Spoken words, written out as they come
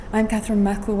I'm Catherine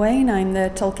McElwain. I'm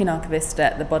the Tolkien archivist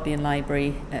at the Bodleian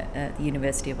Library at the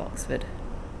University of Oxford.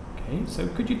 Okay, so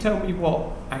could you tell me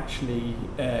what actually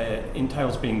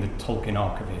entails being the Tolkien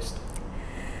archivist?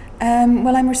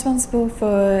 Well, I'm responsible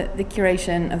for the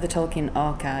curation of the Tolkien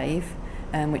archive,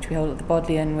 which we hold at the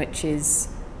Bodleian, which is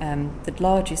the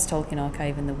largest Tolkien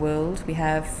archive in the world. We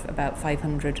have about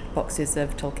 500 boxes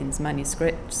of Tolkien's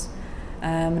manuscripts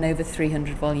and over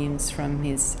 300 volumes from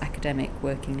his academic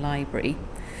working library.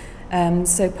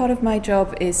 So part of my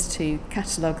job is to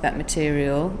catalogue that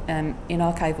material. In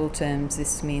archival terms,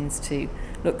 this means to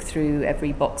look through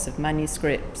every box of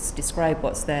manuscripts, describe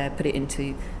what's there, put it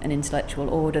into an intellectual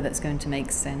order that's going to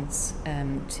make sense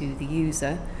to the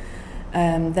user.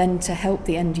 Then to help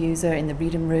the end user in the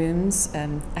reading rooms,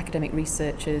 academic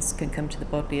researchers can come to the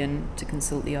Bodleian to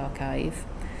consult the archive.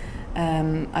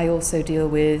 I also deal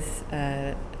with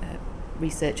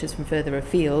researchers from further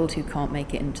afield who can't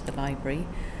make it into the library,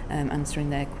 answering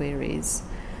their queries.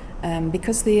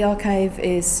 Because the archive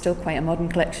is still quite a modern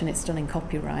collection, it's still in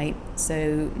copyright,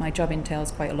 so my job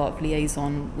entails quite a lot of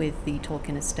liaison with the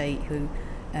Tolkien estate who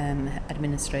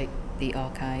administrate the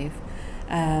archive.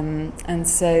 And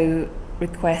so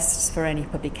requests for any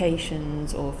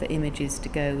publications or for images to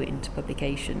go into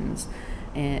publications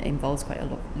involves quite a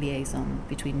lot of liaison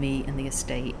between me and the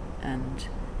estate and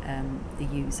the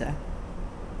user.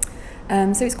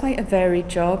 So it's quite a varied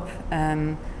job.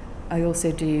 I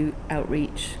also do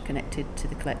outreach connected to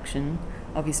the collection.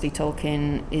 Obviously,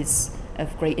 Tolkien is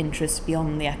of great interest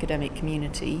beyond the academic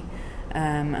community,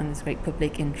 and there's great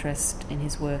public interest in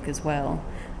his work as well.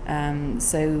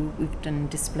 So we've done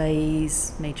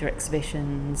displays, major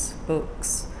exhibitions,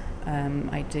 books.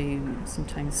 I do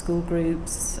sometimes school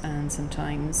groups and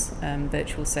sometimes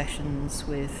virtual sessions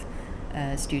with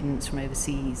students from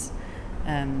overseas.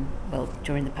 Well,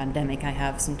 during the pandemic, I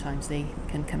have sometimes they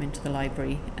can come into the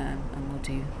library and we'll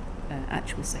do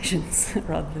actual sessions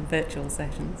rather than virtual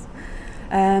sessions.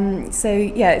 So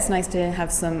yeah, it's nice to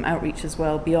have some outreach as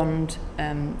well beyond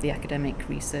the academic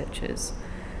researchers,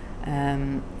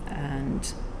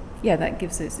 and yeah, that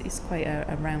gives us it's quite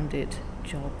a rounded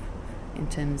job in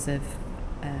terms of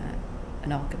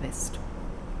an archivist.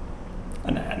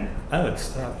 And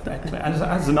as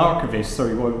an archivist,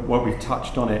 sorry, what we've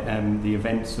touched on it, the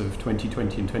events of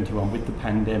 2020 and 21 with the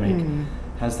pandemic,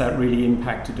 has that really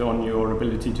impacted on your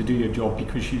ability to do your job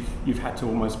because you've had to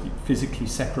almost be physically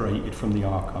separated from the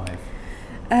archive?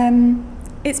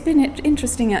 It's been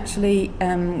interesting actually.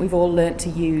 We've all learnt to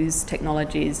use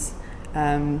technologies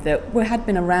that had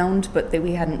been around but that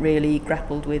we hadn't really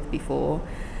grappled with before.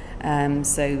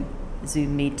 So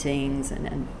Zoom meetings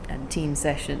and team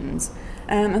sessions.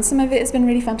 And some of it has been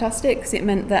really fantastic because it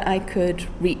meant that I could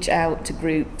reach out to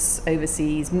groups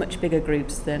overseas, much bigger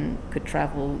groups than could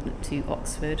travel to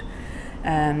Oxford.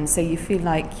 So you feel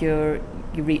like you're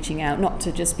reaching out not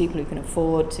to just people who can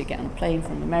afford to get on a plane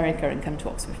from America and come to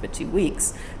Oxford for 2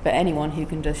 weeks, but anyone who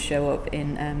can just show up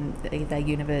in their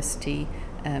university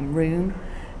room.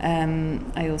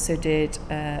 I also did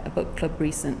a book club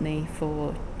recently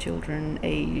for children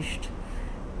aged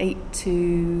 8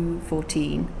 to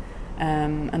 14,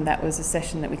 and that was a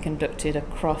session that we conducted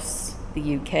across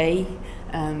the UK,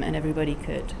 and everybody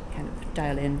could kind of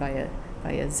dial in via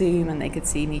Zoom, and they could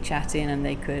see me chatting and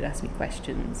they could ask me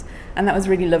questions, and that was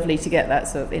really lovely to get that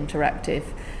sort of interactive.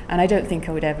 And I don't think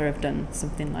I would ever have done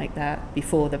something like that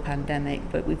before the pandemic,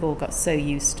 but we've all got so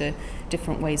used to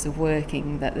different ways of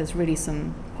working that there's really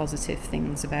some positive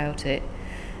things about it.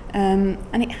 And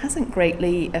it hasn't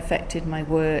greatly affected my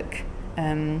work.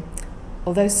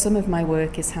 Although some of my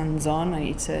work is hands-on, I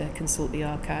need to consult the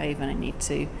archive and I need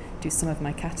to do some of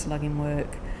my cataloguing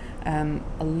work.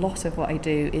 A lot of what I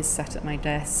do is sat at my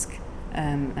desk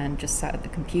and just sat at the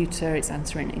computer. It's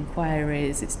answering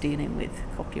inquiries, it's dealing with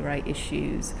copyright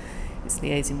issues, it's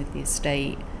liaising with the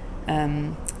estate.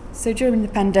 So during the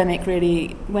pandemic,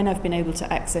 really, when I've been able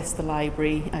to access the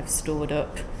library, I've stored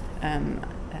up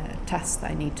tasks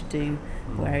that I need to do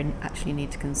where I actually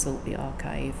need to consult the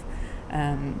archive.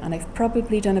 And I've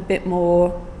probably done a bit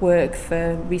more work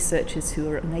for researchers who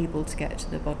are unable to get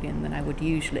to the Bodleian than I would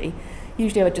usually.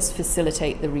 Usually I would just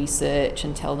facilitate the research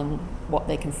and tell them what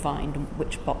they can find and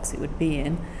which box it would be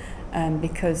in.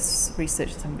 Because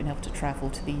researchers haven't been able to travel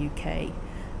to the UK,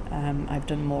 I've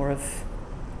done more of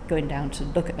going down to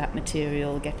look at that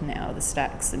material, getting it out of the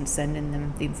stacks and sending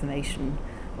them the information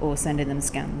or sending them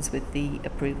scans with the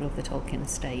approval of the Tolkien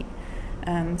estate.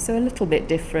 So a little bit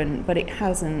different, but it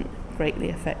hasn't greatly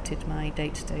affected my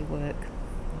day-to-day work.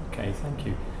 Okay, thank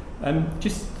you.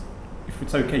 Just, if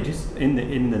it's okay, just in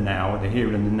the now, the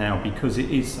here and the now, because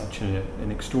it is such an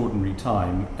extraordinary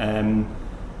time.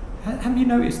 Have you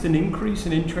noticed an increase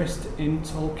in interest in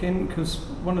Tolkien? Because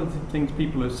one of the things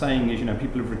people are saying is,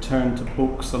 people have returned to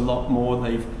books a lot more.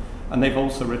 They've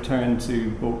also returned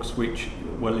to books which,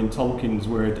 well, in Tolkien's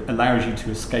word, allows you to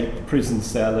escape the prison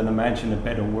cell and imagine a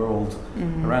better world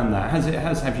around that.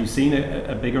 Have you seen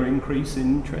a bigger increase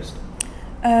in interest?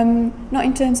 Not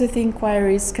in terms of the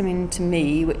inquiries coming to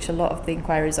me, which a lot of the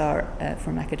inquiries are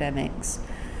from academics.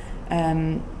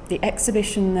 The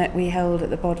exhibition that we held at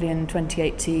the Bodleian in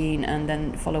 2018 and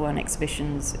then follow-on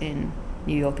exhibitions in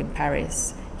New York and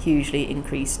Paris hugely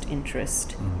increased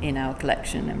interest in our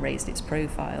collection and raised its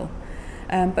profile.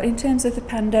 But in terms of the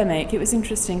pandemic, it was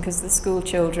interesting because the school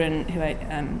children who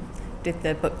I did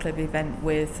the book club event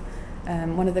with,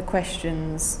 one of the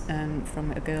questions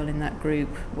from a girl in that group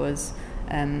was,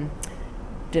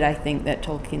 did I think that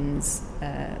Tolkien's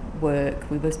work,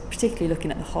 we were particularly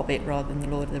looking at The Hobbit rather than The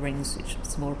Lord of the Rings, which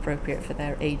was more appropriate for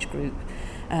their age group,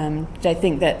 did I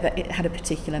think that it had a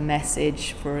particular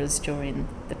message for us during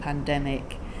the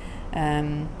pandemic?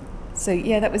 So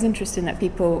yeah, that was interesting that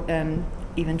people,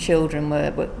 even children,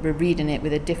 were reading it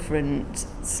with a different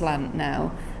slant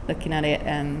now, looking at it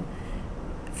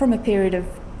from a period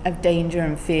of danger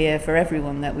and fear for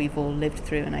everyone that we've all lived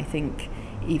through. And I think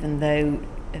even though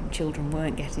children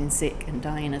weren't getting sick and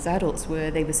dying as adults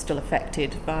were, they were still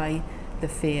affected by the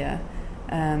fear.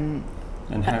 And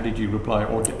how did you reply?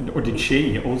 Or did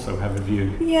she also have a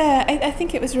view? Yeah, I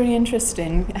think it was really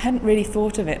interesting. I hadn't really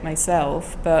thought of it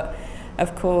myself, but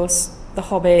of course The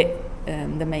Hobbit,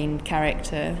 the main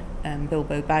character,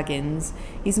 Bilbo Baggins,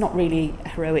 he's not really a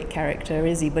heroic character,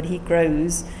 is he? But he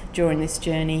grows during this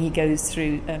journey. He goes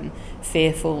through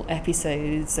fearful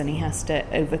episodes and he has to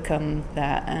overcome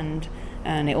that, and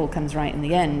it all comes right in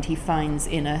the end. He finds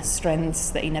inner strengths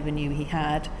that he never knew he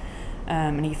had,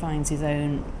 and he finds his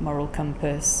own moral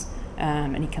compass,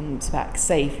 and he comes back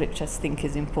safe, which I think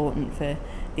is important for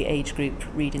the age group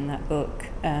reading that book.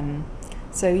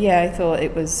 So yeah, I thought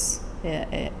it was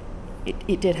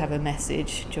it did have a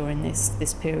message during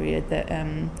this period that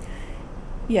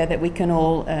that we can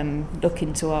all look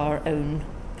into our own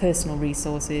personal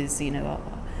resources,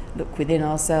 look within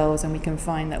ourselves, and we can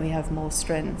find that we have more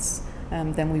strengths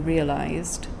than we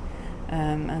realised,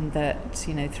 and that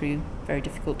through very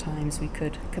difficult times we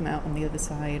could come out on the other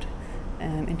side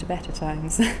into better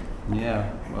times.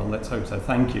 Yeah, well, let's hope so.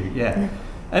 Thank you. Yeah.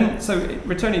 So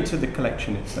returning to the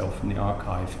collection itself and the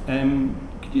archive,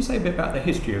 could you say a bit about the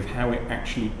history of how it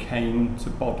actually came to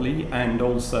Bodley, and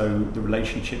also the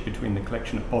relationship between the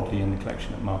collection at Bodley and the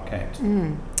collection at Marquette?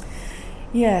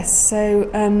 Yes, so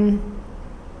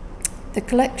the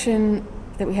collection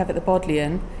that we have at the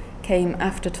Bodleian came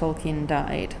after Tolkien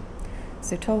died.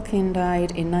 So Tolkien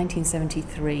died in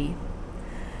 1973.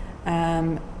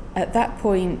 At that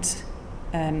point,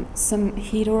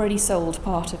 he'd already sold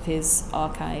part of his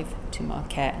archive to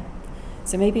Marquette.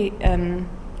 So maybe,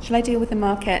 shall I deal with the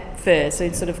Marquette first? So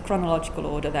in sort of chronological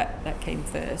order, that came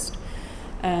first.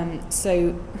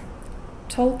 So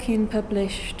Tolkien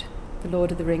published The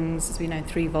Lord of the Rings, as we know,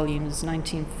 3 volumes,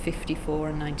 1954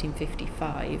 and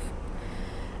 1955.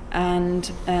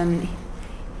 And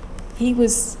he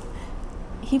was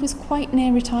quite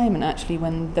near retirement, actually,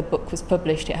 when the book was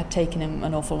published. It had taken him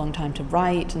an awful long time to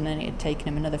write, and then it had taken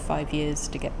him another 5 years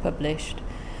to get published.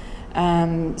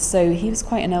 So he was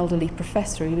quite an elderly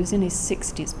professor. He was in his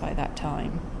 60s by that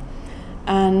time.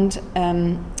 And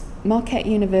Marquette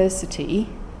University,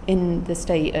 in the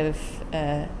state of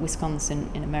Wisconsin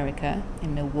in America,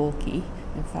 in Milwaukee,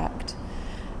 in fact,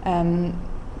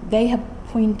 they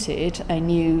appointed a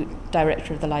new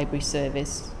director of the library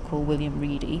service called William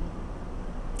Reedy,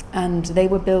 and they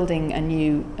were building a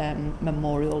new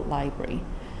memorial library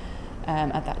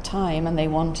at that time, and they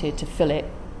wanted to fill it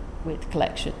with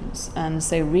collections. And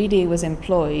so Reedy was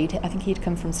employed, I think he'd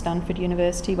come from Stanford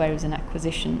University, where he was an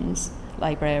acquisitions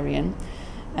librarian,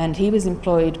 and he was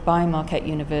employed by Marquette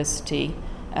University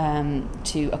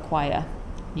to acquire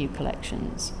new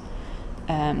collections.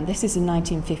 This is in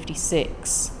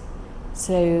 1956.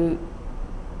 So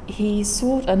he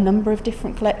sought a number of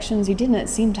different collections. He didn't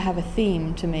seem to have a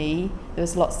theme to me. There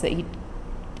was lots that he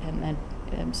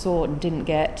sought and didn't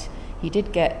get. He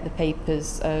did get the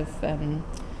papers of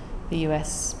the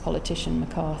US politician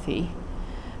McCarthy,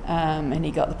 and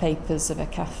he got the papers of a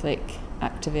Catholic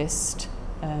activist,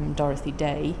 Dorothy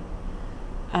Day.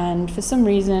 And for some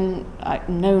reason,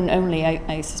 known only,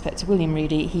 I suspect, to William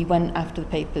Reedy, he went after the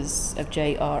papers of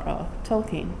J.R.R.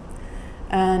 Tolkien.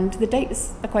 And the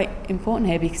dates are quite important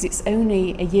here because it's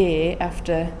only a year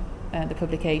after the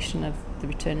publication of The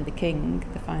Return of the King,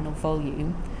 the final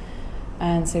volume.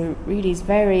 And so Ready's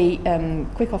very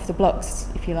quick off the blocks,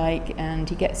 if you like, and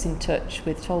he gets in touch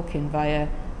with Tolkien via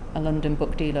a London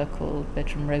book dealer called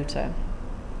Bertram Rota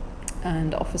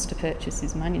and offers to purchase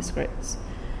his manuscripts.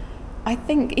 I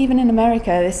think even in America,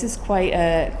 this is quite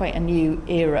a new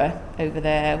era over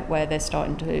there, where they're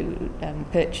starting to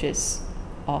purchase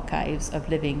archives of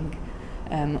living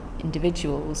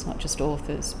individuals, not just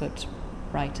authors, but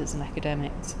writers and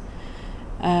academics.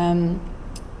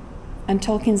 And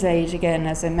Tolkien's age, again,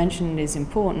 as I mentioned, is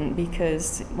important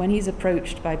because when he's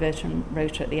approached by Bertram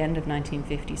Rota at the end of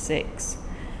 1956,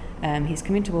 he's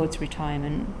coming towards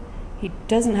retirement. He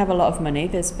doesn't have a lot of money.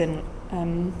 There's been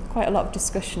quite a lot of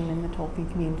discussion in the Tolkien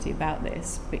community about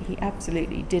this, but he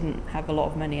absolutely didn't have a lot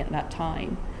of money at that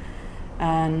time.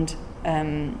 And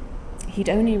he'd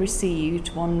only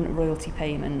received one royalty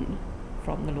payment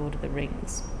from The Lord of the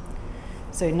Rings.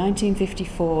 So in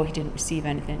 1954, he didn't receive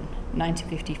anything.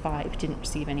 1955, he didn't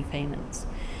receive any payments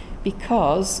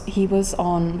because he was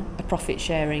on a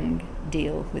profit-sharing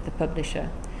deal with the publisher.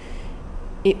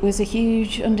 It was a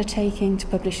huge undertaking to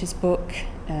publish his book,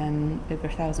 over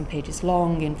 1,000 pages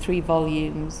long, in 3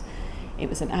 volumes. It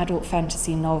was an adult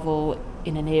fantasy novel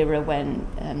in an era when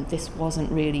this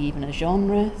wasn't really even a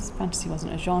genre. Fantasy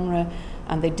wasn't a genre,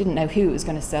 and they didn't know who it was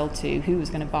going to sell to, who was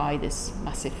going to buy this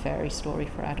massive fairy story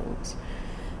for adults.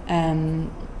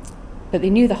 But they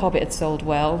knew The Hobbit had sold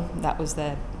well. That was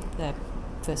their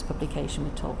first publication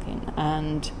with Tolkien.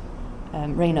 And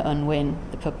Rayner Unwin,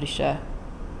 the publisher,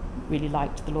 really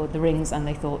liked The Lord of the Rings, and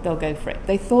they thought they'll go for it.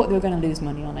 They thought they were going to lose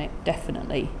money on it,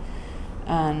 definitely.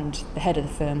 And the head of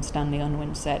the firm, Stanley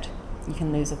Unwin, said, you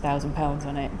can lose £1,000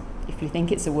 on it. If you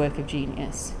think it's a work of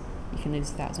genius, you can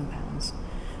lose £1,000.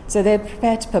 So they're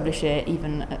prepared to publish it,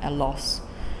 even at a loss.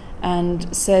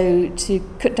 And so to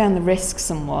cut down the risk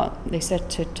somewhat, they said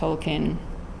to Tolkien,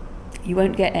 you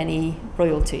won't get any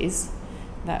royalties.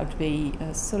 That would be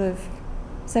a sort of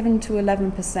 7 to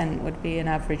 11% would be an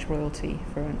average royalty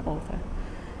for an author.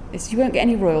 You won't get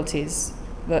any royalties,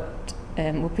 but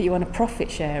we'll put you on a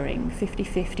profit-sharing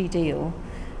 50-50 deal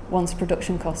once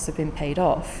production costs have been paid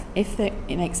off. If it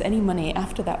makes any money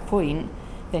after that point,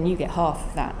 then you get half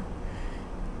of that.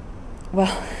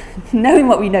 Well, knowing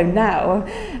what we know now,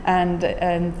 and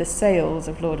the sales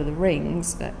of Lord of the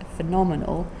Rings are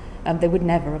phenomenal, they would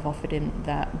never have offered him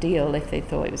that deal if they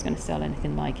thought it was going to sell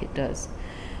anything like it does.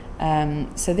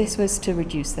 So this was to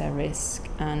reduce their risk,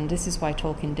 and this is why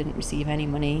Tolkien didn't receive any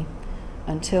money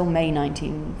until May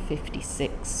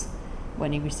 1956,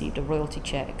 when he received a royalty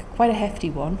check, quite a hefty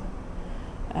one,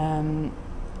 and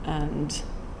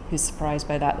he was surprised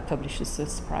by that. The publishers were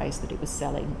surprised that it was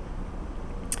selling.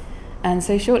 And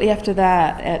so shortly after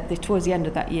that, towards the end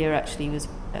of that year, actually, he was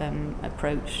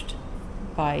approached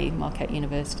by Marquette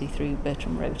University through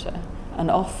Bertram Rota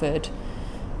and offered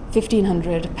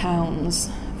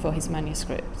 £1,500 for his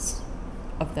manuscripts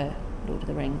of The Lord of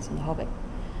the Rings and The Hobbit.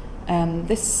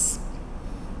 This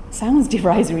sounds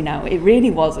derisory now. It really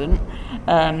wasn't.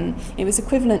 It was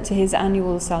equivalent to his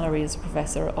annual salary as a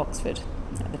professor at Oxford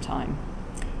at the time.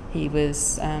 He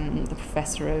was Merton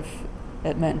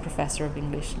Professor of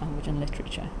English Language and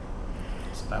Literature.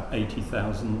 It's about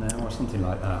 80,000 now, or something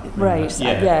like that. Right.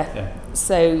 Yeah.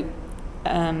 So,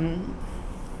 and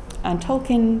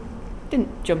Tolkien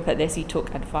didn't jump at this. He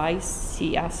took advice.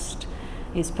 He asked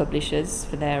his publishers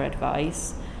for their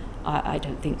advice. I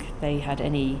don't think they had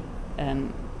any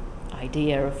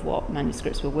idea of what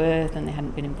manuscripts were worth, and they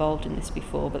hadn't been involved in this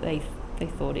before, but they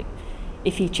thought it.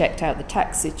 If he checked out the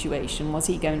tax situation, was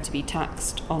he going to be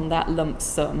taxed on that lump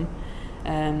sum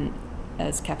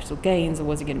as capital gains, or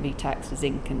was he going to be taxed as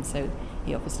income? So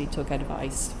he obviously took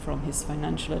advice from his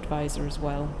financial advisor as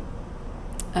well,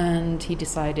 and he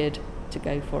decided to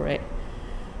go for it.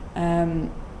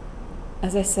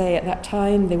 As I say, at that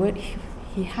time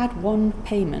he had one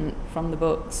payment from the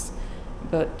books,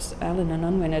 but Allen and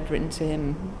Unwin had written to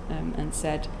him and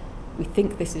said, we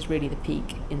think this is really the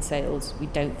peak in sales. We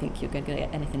don't think you're going to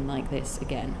get anything like this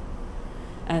again.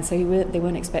 And so they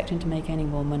weren't expecting to make any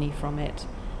more money from it.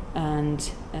 And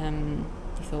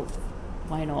he thought,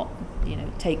 why not,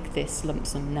 take this lump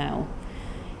sum now?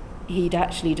 He'd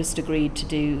actually just agreed to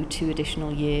do 2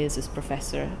 additional years as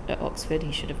professor at Oxford.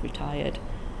 He should have retired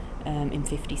in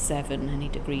 57, and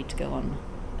he'd agreed to go on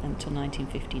until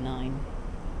 1959.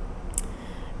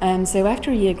 So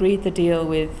after he agreed the deal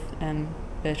with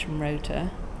Bertram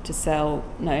Rota to sell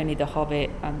not only The Hobbit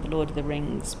and The Lord of the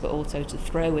Rings, but also to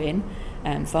throw in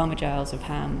Farmer Giles of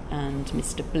Ham and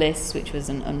Mr. Bliss, which was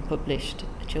an unpublished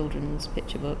children's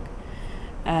picture book.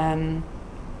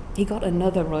 He got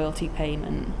another royalty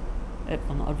payment.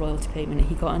 Not a royalty payment,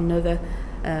 he got another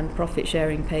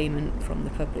profit-sharing payment from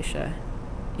the publisher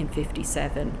in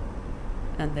 1957.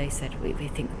 And they said, we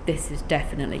think this is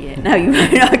definitely it. No, you're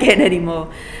not getting any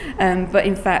more. But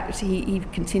in fact, he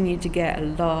continued to get a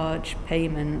large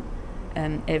payment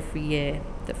every year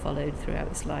that followed throughout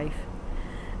his life.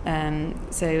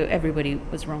 So everybody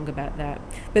was wrong about that.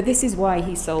 But this is why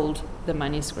he sold the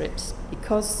manuscripts,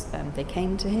 because they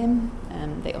came to him,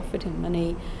 they offered him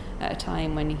money at a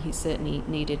time when he certainly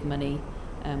needed money,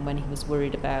 when he was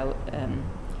worried about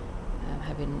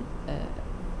having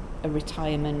a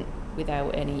retirement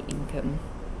without any income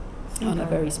on a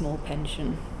very small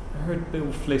pension. I heard Bill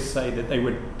Fliss say that they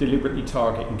were deliberately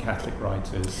targeting Catholic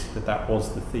writers, that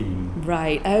was the theme.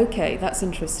 Right, okay, that's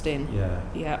interesting.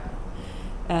 Yeah.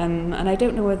 And I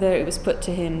don't know whether it was put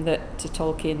to him, to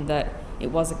Tolkien, that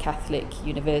it was a Catholic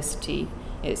university.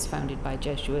 It's founded by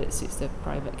Jesuits, it's a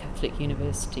private Catholic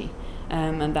university,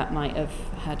 and that might have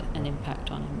had an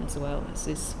impact on him as well, as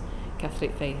his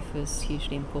Catholic faith was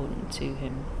hugely important to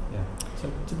him. Yeah. So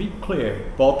to be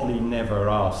clear, Bodley never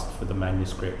asked for the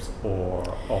manuscripts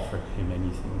or offered him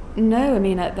anything? No, I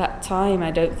mean, at that time,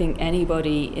 I don't think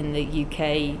anybody in the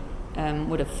UK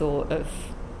would have thought of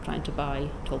trying to buy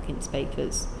Tolkien's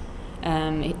papers.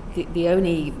 The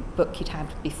only book he'd had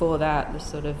before that, the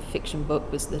sort of fiction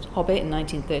book, was The Hobbit in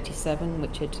 1937,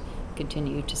 which had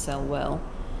continued to sell well.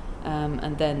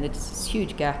 And then there's this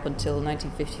huge gap until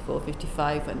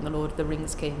 1954-55 when The Lord of the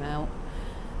Rings came out.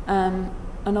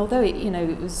 And although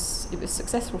it was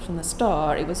successful from the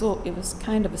start, it was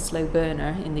kind of a slow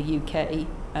burner in the UK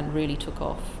and really took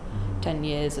off 10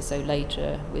 years or so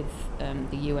later with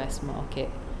the US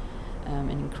market,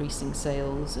 and increasing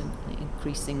sales and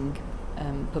increasing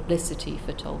publicity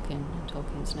for Tolkien and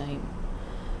Tolkien's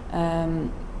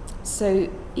name. So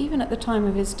even at the time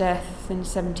of his death in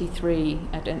 1973,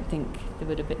 I don't think there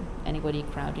would have been anybody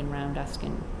crowding around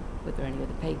asking were there any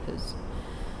other papers.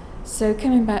 So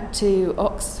coming back to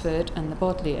Oxford and the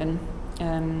Bodleian,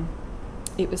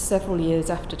 it was several years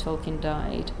after Tolkien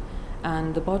died,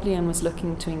 and the Bodleian was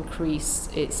looking to increase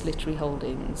its literary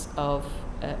holdings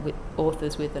with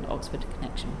authors with an Oxford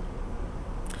connection.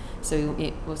 So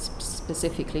it was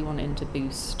specifically wanting to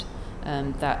boost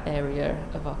that area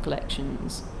of our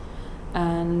collections.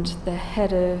 And the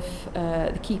head of,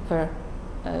 the keeper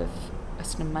of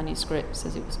Western Manuscripts,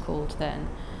 as it was called then,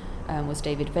 was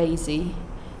David Vasey,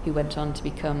 who went on to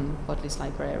become Bodley's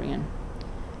librarian.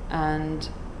 And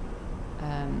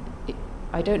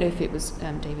I don't know if it was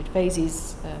David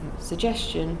Vasey's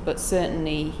suggestion, but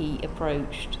certainly he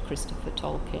approached Christopher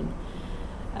Tolkien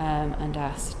and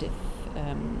asked if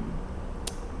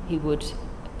he would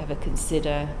ever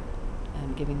consider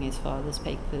giving his father's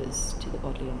papers to the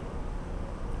Bodleian.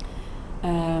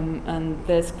 And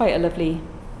there's quite a lovely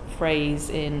phrase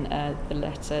in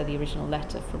the original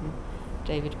letter from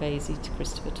David Vasey to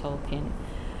Christopher Tolkien.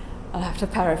 I'll have to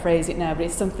paraphrase it now, but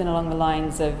it's something along the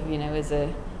lines of,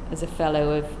 as a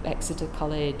fellow of Exeter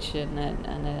College and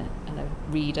a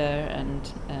reader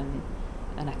and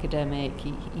an academic,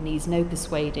 he needs no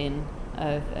persuading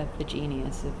of the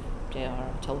genius of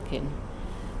J.R.R. Tolkien,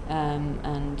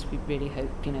 and we really hope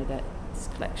that this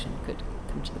collection could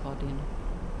come to the Bodleian.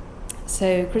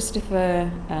 So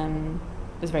Christopher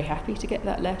was very happy to get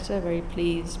that letter, very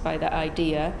pleased by that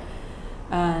idea,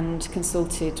 and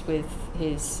consulted with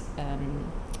his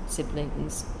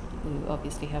siblings, who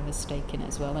obviously have a stake in it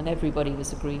as well, and everybody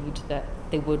was agreed that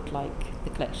they would like the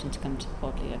collection to come to the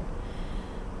Bodleian.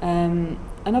 And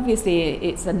obviously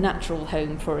it's a natural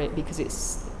home for it because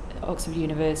it's Oxford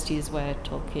University is where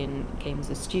Tolkien came as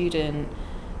a student,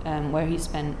 where he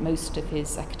spent most of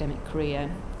his academic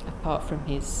career, apart from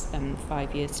his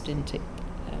 5-year stint at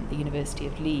the University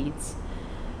of Leeds.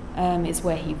 It's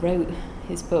where he wrote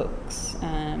his books,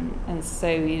 and so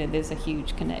there's a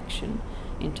huge connection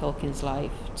in Tolkien's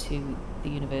life to the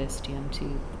university and to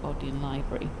the Bodleian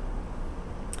Library.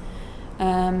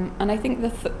 And I think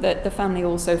that the family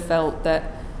also felt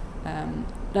that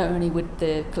not only would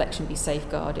the collection be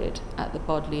safeguarded at the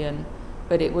Bodleian,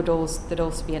 but there'd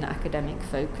also be an academic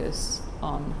focus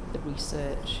on the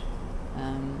research,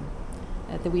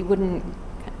 that we wouldn't,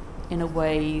 in a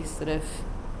way, sort of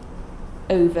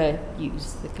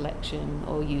overuse the collection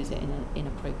or use it in an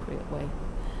inappropriate way.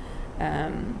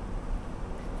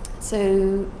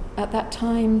 So at that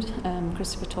time,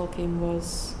 Christopher Tolkien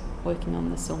was working on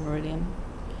the Silmarillion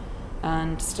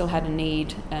and still had a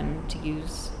need to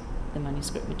use the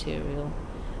manuscript material.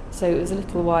 So it was a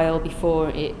little while before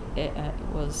it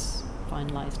was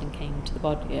finalised and came to the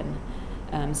Bodleian.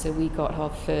 So we got our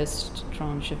first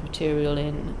tranche of material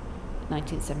in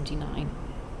 1979.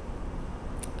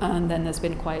 And then there's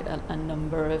been quite a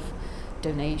number of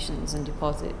donations and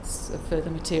deposits of further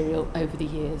material over the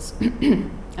years,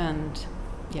 and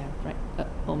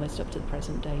almost up to the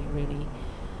present day, really.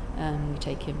 We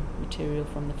take in material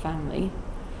from the family,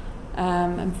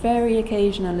 and very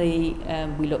occasionally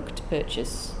we look to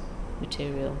purchase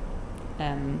material.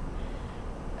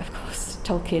 Of course,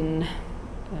 Tolkien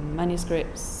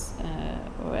manuscripts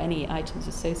or any items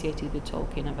associated with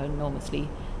Tolkien have enormously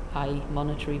high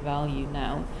monetary value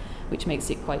now, which makes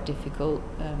it quite difficult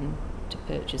to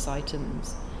purchase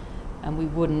items. And we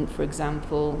wouldn't, for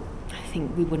example, I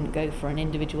think we wouldn't go for an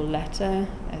individual letter.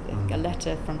 A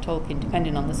letter from Tolkien,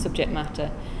 depending on the subject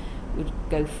matter, would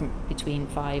go from between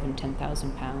 £5,000 and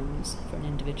 £10,000 for an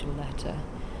individual letter.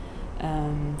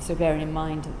 So bearing in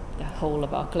mind the whole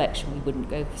of our collection, we wouldn't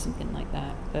go for something like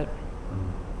that. But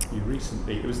you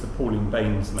recently, it was the Pauline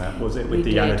Baynes map, was it, with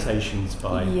the annotations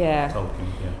by Tolkien?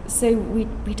 Yeah. So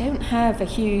we don't have a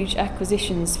huge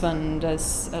acquisitions fund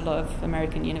as a lot of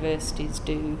American universities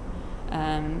do.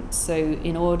 So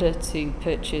in order to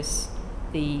purchase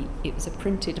it was a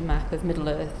printed map of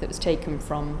Middle-earth that was taken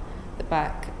from the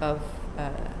back of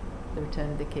The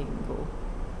Return of the King, or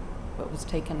what was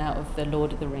taken out of the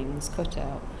Lord of the Rings, cut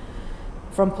out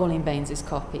from Pauline Baynes'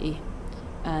 copy,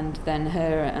 and then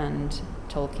her and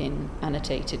Tolkien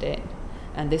annotated it,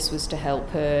 and this was to help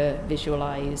her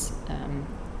visualise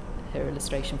her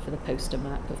illustration for the poster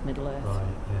map of Middle-earth. Right,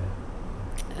 yeah.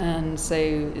 And so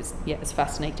it's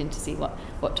fascinating to see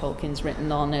what Tolkien's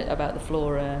written on it about the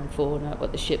flora and fauna,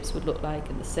 what the ships would look like,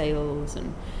 and the sails,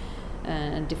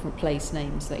 and different place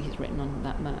names that he's written on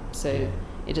that map. So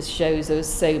it just shows there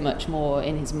was so much more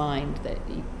in his mind that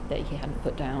he hadn't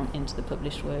put down into the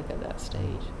published work at that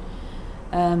stage.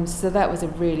 So that was a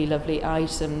really lovely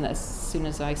item. As soon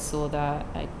as I saw that,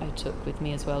 I took with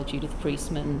me as well Judith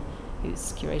Priestman,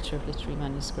 who's curator of literary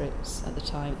manuscripts at the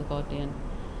time of the Bodleian.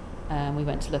 We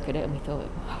went to look at it and we thought,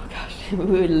 oh gosh, we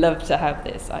would love to have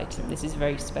this item. This is a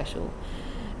very special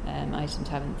item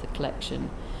to have in the collection.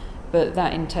 But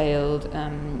that entailed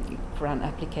grant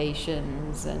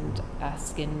applications and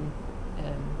asking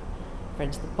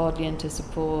friends of the Bodleian to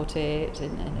support it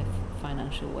in a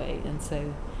financial way. And so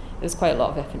there was quite a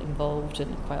lot of effort involved,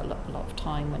 and quite a lot of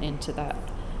time went into that.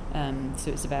 So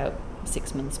it was about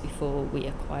 6 months before we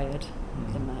acquired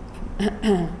the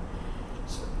map.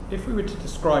 If we were to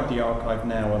describe the archive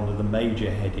now under the major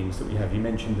headings that we have, you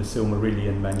mentioned the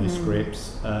Silmarillion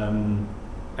manuscripts,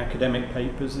 academic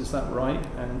papers, is that right?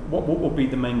 And what would be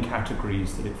the main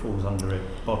categories that it falls under at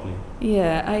Bodleian?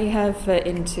 Yeah, I have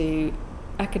into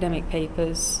academic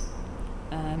papers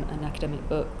and academic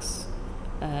books,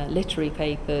 literary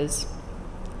papers,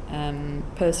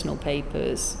 personal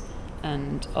papers,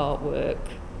 and artwork.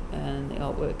 And the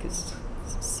artwork is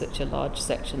such a large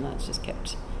section that's just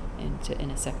kept in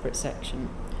a separate section.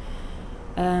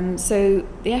 So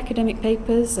the academic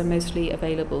papers are mostly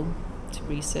available to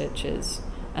researchers,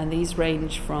 and these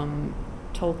range from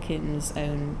Tolkien's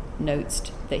own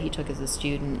notes that he took as a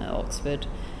student at Oxford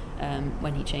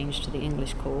when he changed to the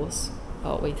English course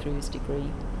partway through his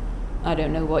degree. I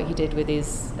don't know what he did with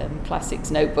his classics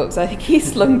notebooks. I think he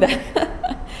slung them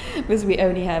because we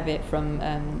only have it from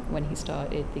when he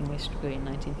started the English degree in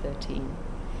 1913.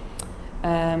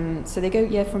 So they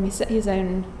go from his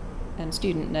own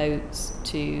student notes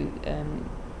to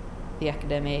the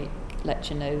academic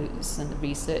lecture notes and the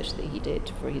research that he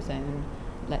did for his own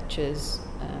lectures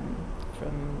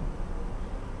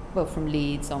from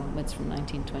Leeds onwards, from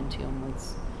 1920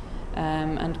 onwards,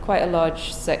 and quite a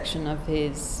large section of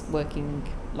his working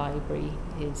library,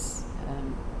 his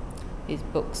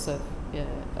books of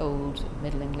old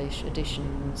Middle English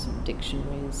editions and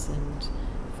dictionaries and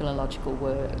philological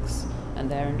works, and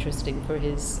they're interesting for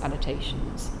his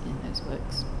annotations in those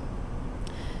works.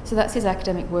 So that's his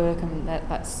academic work, and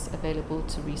that's available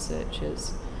to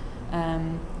researchers.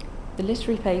 The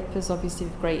literary papers obviously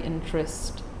of great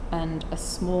interest, and a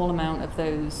small amount of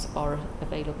those are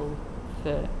available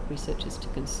for researchers to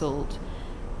consult.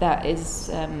 That is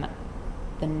the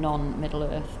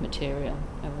non-Middle-earth material,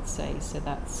 I would say. So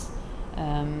that's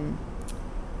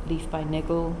Leaf by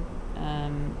Niggle,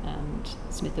 and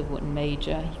Smith of Wootton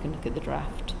Major. You can look at the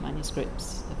draft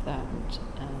manuscripts of that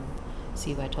and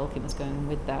see where Tolkien was going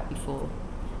with that before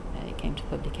it came to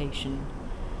publication.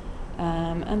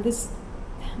 And there's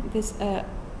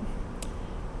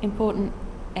important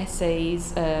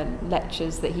essays,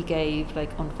 lectures that he gave,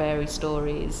 like on fairy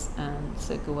stories and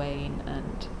Sir Gawain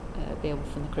and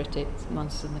Beowulf and the Critics,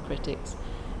 Monsters and the Critics,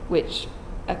 which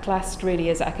are classed really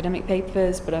as academic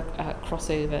papers, but a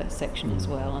crossover section as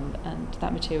well, and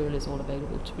that material is all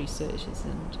available to researchers.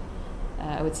 And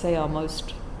I would say our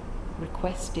most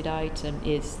requested item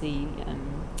is the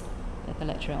the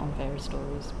lecture on fairy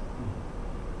stories,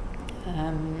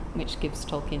 which gives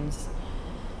Tolkien's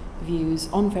views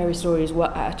on fairy stories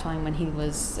at a time when he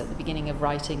was at the beginning of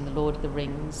writing The Lord of the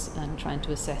Rings and trying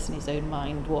to assess in his own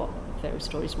mind what fairy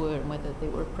stories were and whether they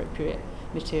were appropriate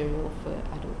material for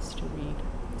adults to read.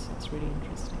 So that's really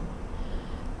interesting.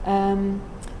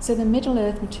 So the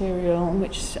Middle-earth material,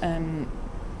 which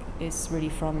is really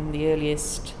from the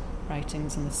earliest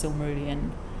writings in the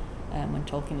Silmarillion, when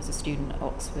Tolkien was a student at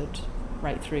Oxford,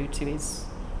 right through to his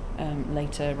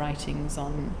later writings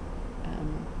on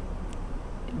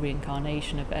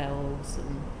reincarnation of elves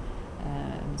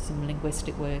and some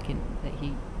linguistic work that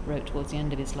he wrote towards the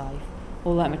end of his life.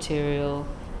 All that material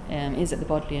is at the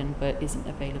Bodleian but isn't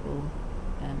available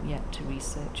yet to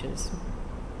researchers.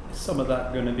 Is some of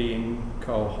that going to be in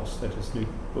Carl Hostetter's new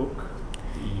book,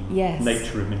 The Yes,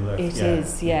 Nature of Middle-earth? It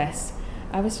is, yes.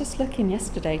 I was just looking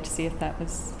yesterday to see if that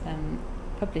was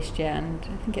published yet, and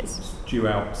I think it's due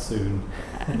out soon.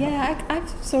 I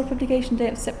saw a publication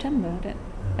date of September.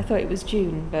 I thought it was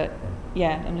June, but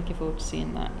yeah, I'm looking forward to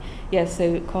seeing that. Yeah,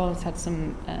 so Carl's had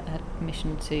had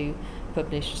permission to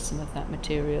publish some of that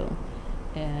material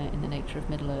in the Nature of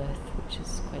Middle-earth, which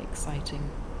is quite exciting.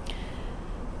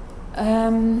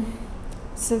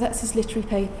 So that's his literary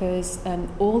papers.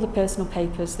 All the personal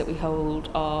papers that we hold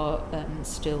are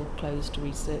still closed to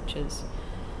researchers,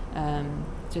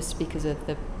 just because of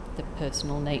the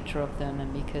personal nature of them,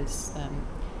 and because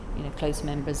close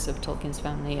members of Tolkien's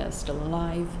family are still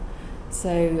alive.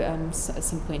 So at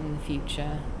some point in the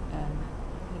future,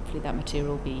 hopefully that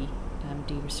material will be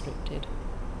de-restricted.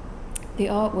 The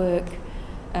artwork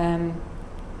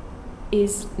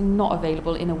is not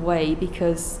available in a way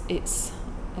because it's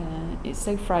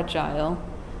so fragile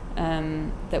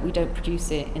that we don't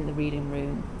produce it in the reading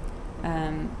room.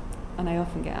 And I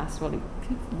often get asked, well,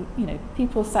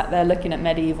 people sat there looking at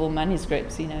medieval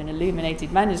manuscripts, and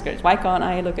illuminated manuscripts. Why can't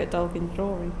I look at Tolkien's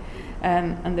drawing?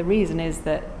 And the reason is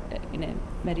that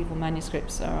medieval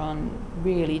manuscripts are on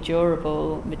really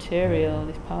durable material,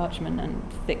 this parchment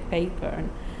and thick paper.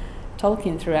 And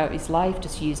Tolkien throughout his life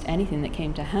just used anything that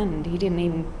came to hand. He didn't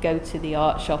even go to the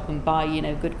art shop and buy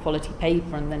good quality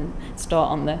paper and then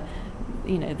start on the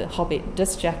Hobbit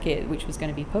dust jacket which was going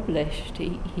to be published.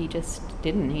 He just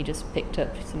didn't. He just picked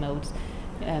up some old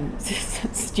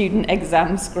student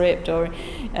exam script, or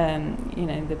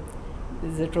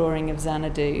there's a drawing of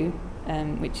Xanadu,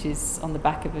 which is on the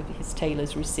back of his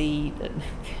tailor's receipt.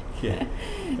 Yeah.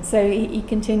 So he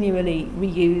continually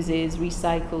reuses,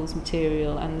 recycles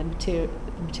material, and the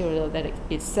material that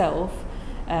itself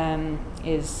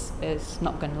is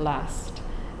not going to last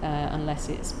unless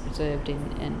it's preserved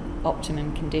in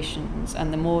optimum conditions.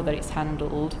 And the more that it's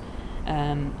handled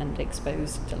and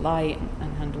exposed to light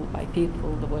and handled by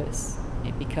people, the worse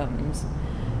it becomes.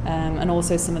 And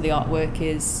also some of the artwork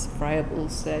is friable,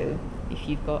 so if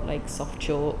you've got like soft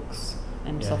chalks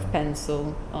and soft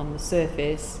pencil on the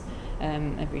surface,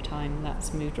 every time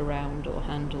that's moved around or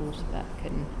handled, that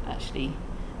can actually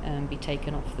be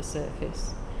taken off the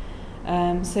surface.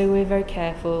 So we're very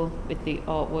careful with the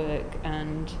artwork,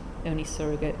 and only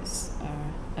surrogates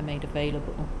are made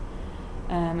available.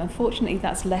 Unfortunately,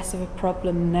 that's less of a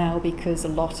problem now because a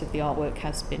lot of the artwork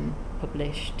has been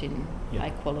published in high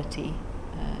quality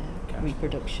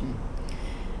reproduction.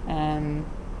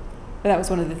 But that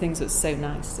was one of the things that was so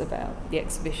nice about the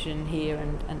exhibition here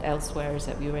and elsewhere, is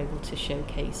that we were able to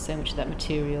showcase so much of that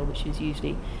material, which is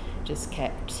usually just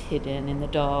kept hidden in the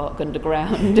dark,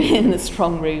 underground, in the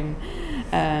strong room.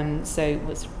 So it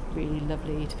was really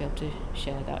lovely to be able to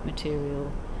share that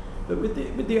material. But with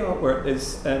the artwork,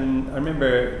 there's I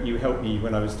remember you helped me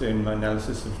when I was doing my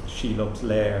analysis of Shelob's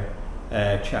Lair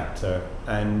chapter,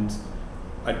 and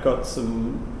I'd got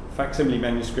some facsimile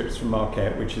manuscripts from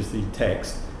Marquette, which is the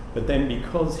text, but then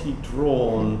because he'd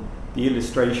drawn the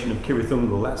illustration of Cirith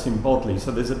Ungol, that's in Bodley,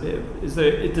 so there's a bit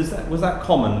of, was that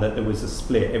common that there was a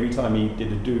split every time he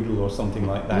did a doodle or something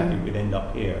like that, it would end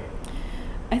up here?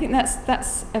 I think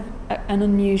that's an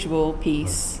unusual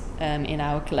piece in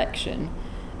our collection,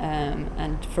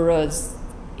 and for us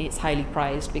it's highly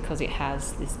prized because it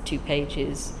has these 2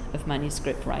 pages of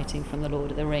manuscript writing from The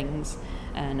Lord of the Rings,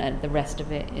 and the rest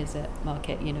of it is at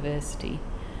Marquette University.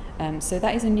 So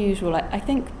that is unusual. I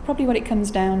think probably what it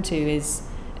comes down to is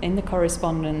in the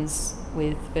correspondence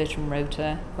with Bertram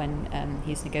Rota when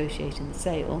he's negotiating the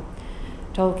sale,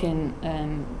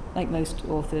 Tolkien, like most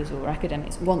authors or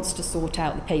academics, wants to sort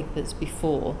out the papers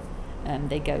before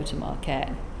they go to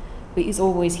Marquette. But he's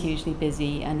always hugely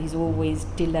busy and he's always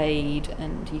delayed,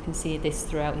 and you can see this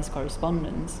throughout his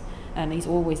correspondence. and he's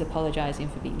always apologising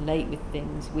for being late with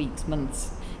things, weeks,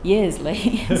 months, years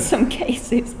late in some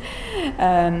cases.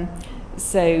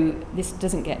 So this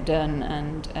doesn't get done,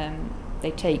 and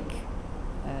they take,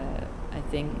 I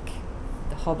think,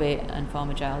 The Hobbit and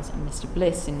Farmer Giles and Mr.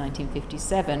 Bliss in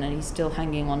 1957, and he's still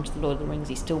hanging on to The Lord of the Rings.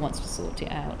 He still wants to sort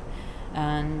it out,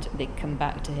 and they come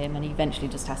back to him, and he eventually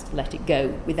just has to let it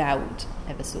go without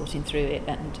ever sorting through it,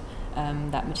 and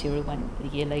that material went a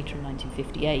year later in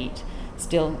 1958,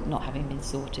 still not having been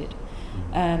sorted.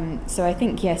 So I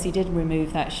think, yes, he did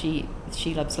remove that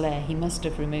Shelob's Lair. He must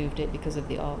have removed it because of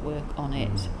the artwork on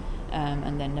it,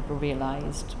 and then never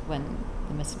realised when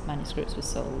the manuscripts were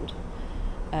sold.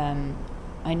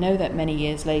 I know that many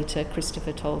years later,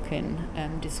 Christopher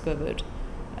Tolkien discovered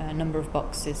a number of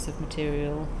boxes of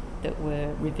material that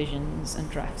were revisions and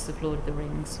drafts of Lord of the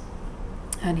Rings,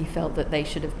 and he felt that they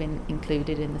should have been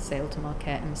included in the sale to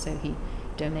Marquette, and so he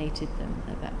donated them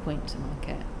at that point to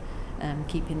Marquette,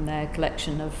 keeping their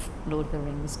collection of Lord of the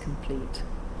Rings complete,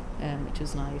 which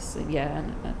was nice.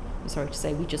 And I'm sorry to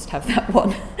say we just have that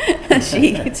one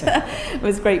sheet. It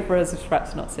was great for us,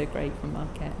 perhaps not so great for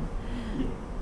Marquette.